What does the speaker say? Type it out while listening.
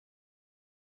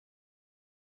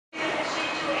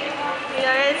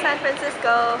San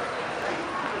Francisco.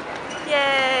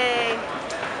 Yay!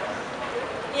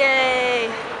 Yay!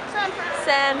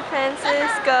 San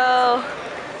Francisco.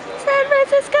 San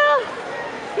Francisco.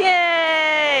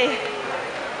 Yay!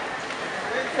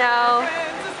 Now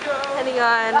heading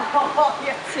on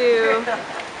to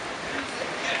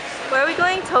where are we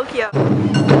going? Tokyo.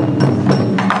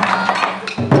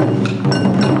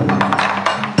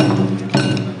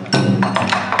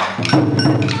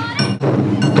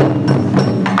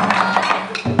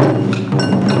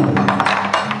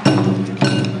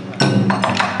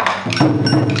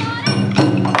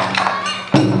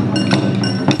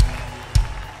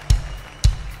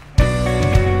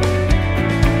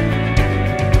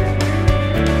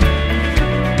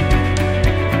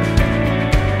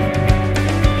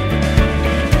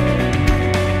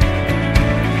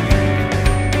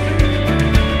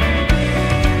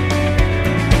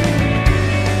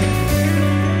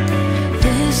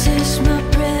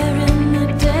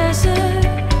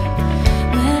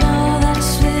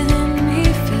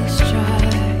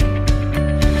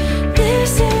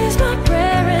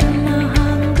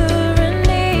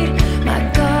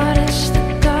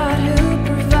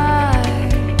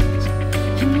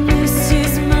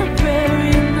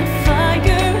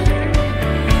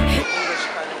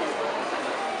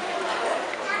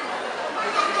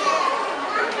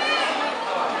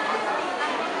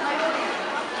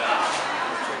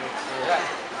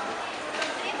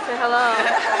 Hello.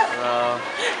 Hello.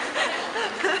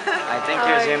 I think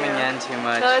you're zooming in too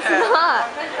much. No, it's not.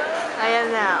 I am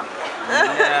now. No.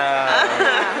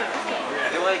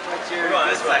 You want to catch your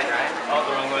this side, right? Oh,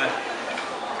 the wrong way.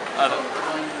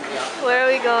 Where are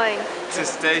we going? To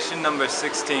station number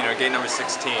 16, or gate number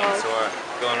 16. So we're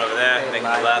going over there, making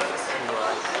a left.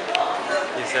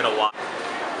 You said a walk.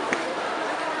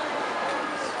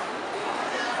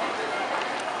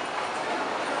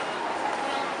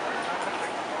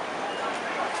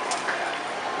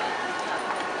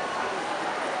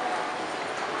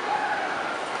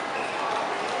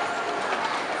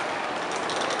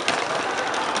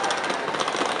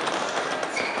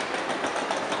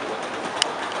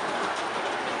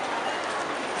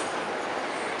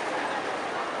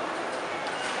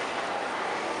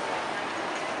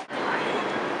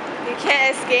 You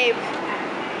can't escape.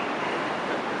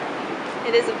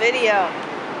 It is a video.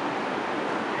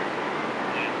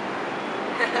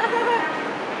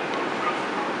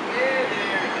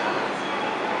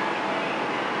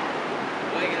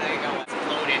 It's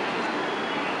loaded.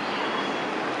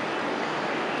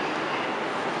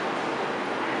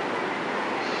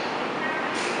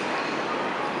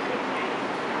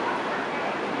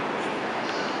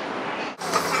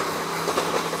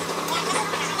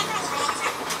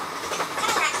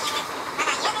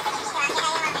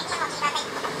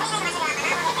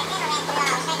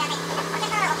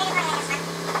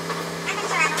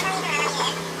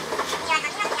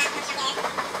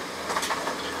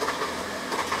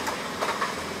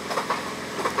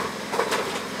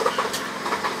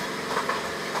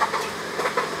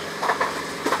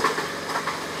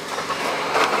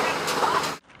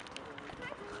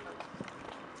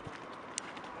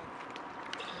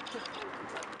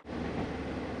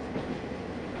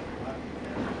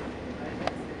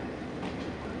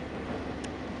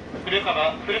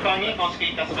古川に到着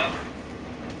いたします。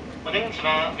お出口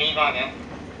は右側で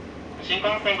す。新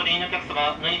幹線ご利用のお客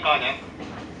様、右側で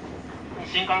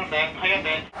す。新幹線、早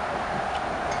瀬。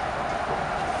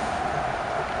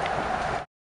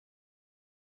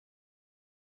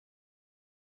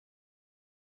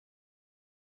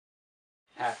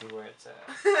Happy where it's at.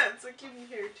 It's like you can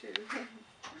hear too.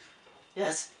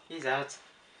 Yes, he's out.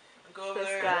 Go over This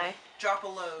there. guy. Drop a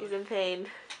load. He's in pain.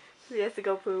 He has to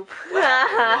go poop.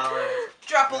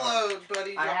 Drop a load,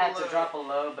 buddy. I had to drop a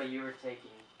load, but you were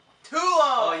taking too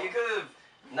long. Oh, you could have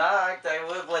knocked. I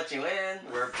would have let you in.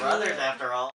 We're brothers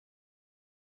after all.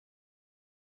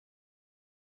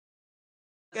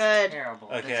 Good. Terrible.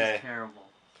 Okay. This is terrible.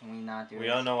 Can we not do We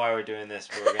this? don't know why we're doing this,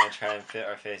 but we're gonna try and fit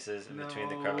our faces in between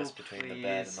the crevice between the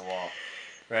bed and the wall.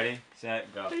 Ready,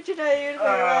 set, go. Where'd you know you would be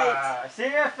right? See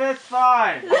if it's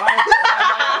fine.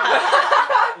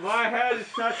 My head is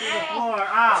touching the floor.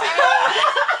 Ow.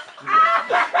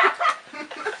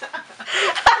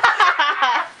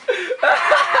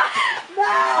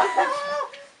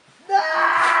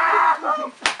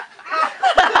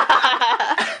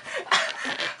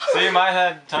 See, my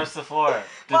head touched the floor.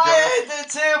 My head did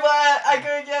too, but I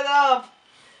couldn't get up.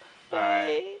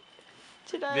 Alright.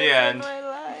 Should I The end. my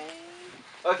life?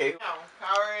 Okay. No,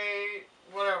 Powerade,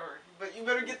 whatever. But you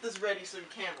better get this ready so you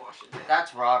can wash it down.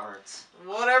 That's Robert's.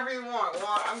 Whatever you want.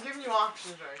 Well, I'm giving you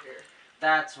options right here.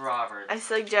 That's Robert. I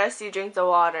suggest you drink the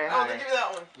water. Oh, then give me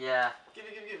that one. Yeah. Give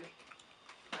me.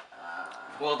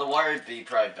 Well, the water would be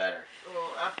probably better.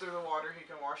 Well, after the water, he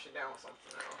can wash it down with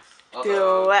something else.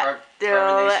 Although, Do it. Do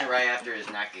carbonation it. right after is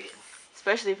not good.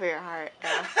 Especially for your heart.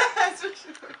 Yeah.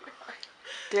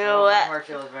 Do Oh, my it. heart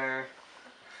feels better.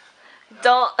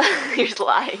 Don't. You're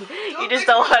lying. You just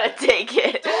don't want to take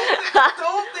it.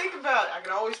 Don't think about it. I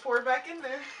can always pour it back in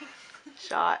there.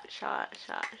 Shot.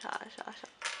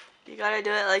 You gotta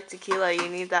do it like tequila. You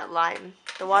need that lime.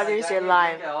 The water is your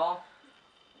lime.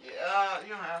 Yeah, you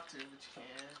don't have to, but you can.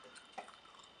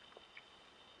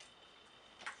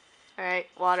 Alright,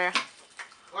 water.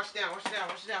 Wash it down.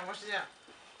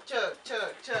 Chug,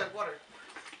 water.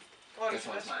 Water's This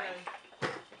one's best mine.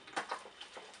 friend.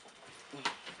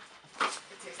 It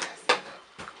tastes nasty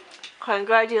though.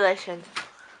 Congratulations.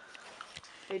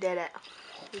 You did it.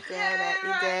 You did it.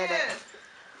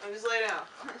 Now just lay down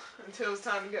until it's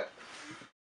time to go.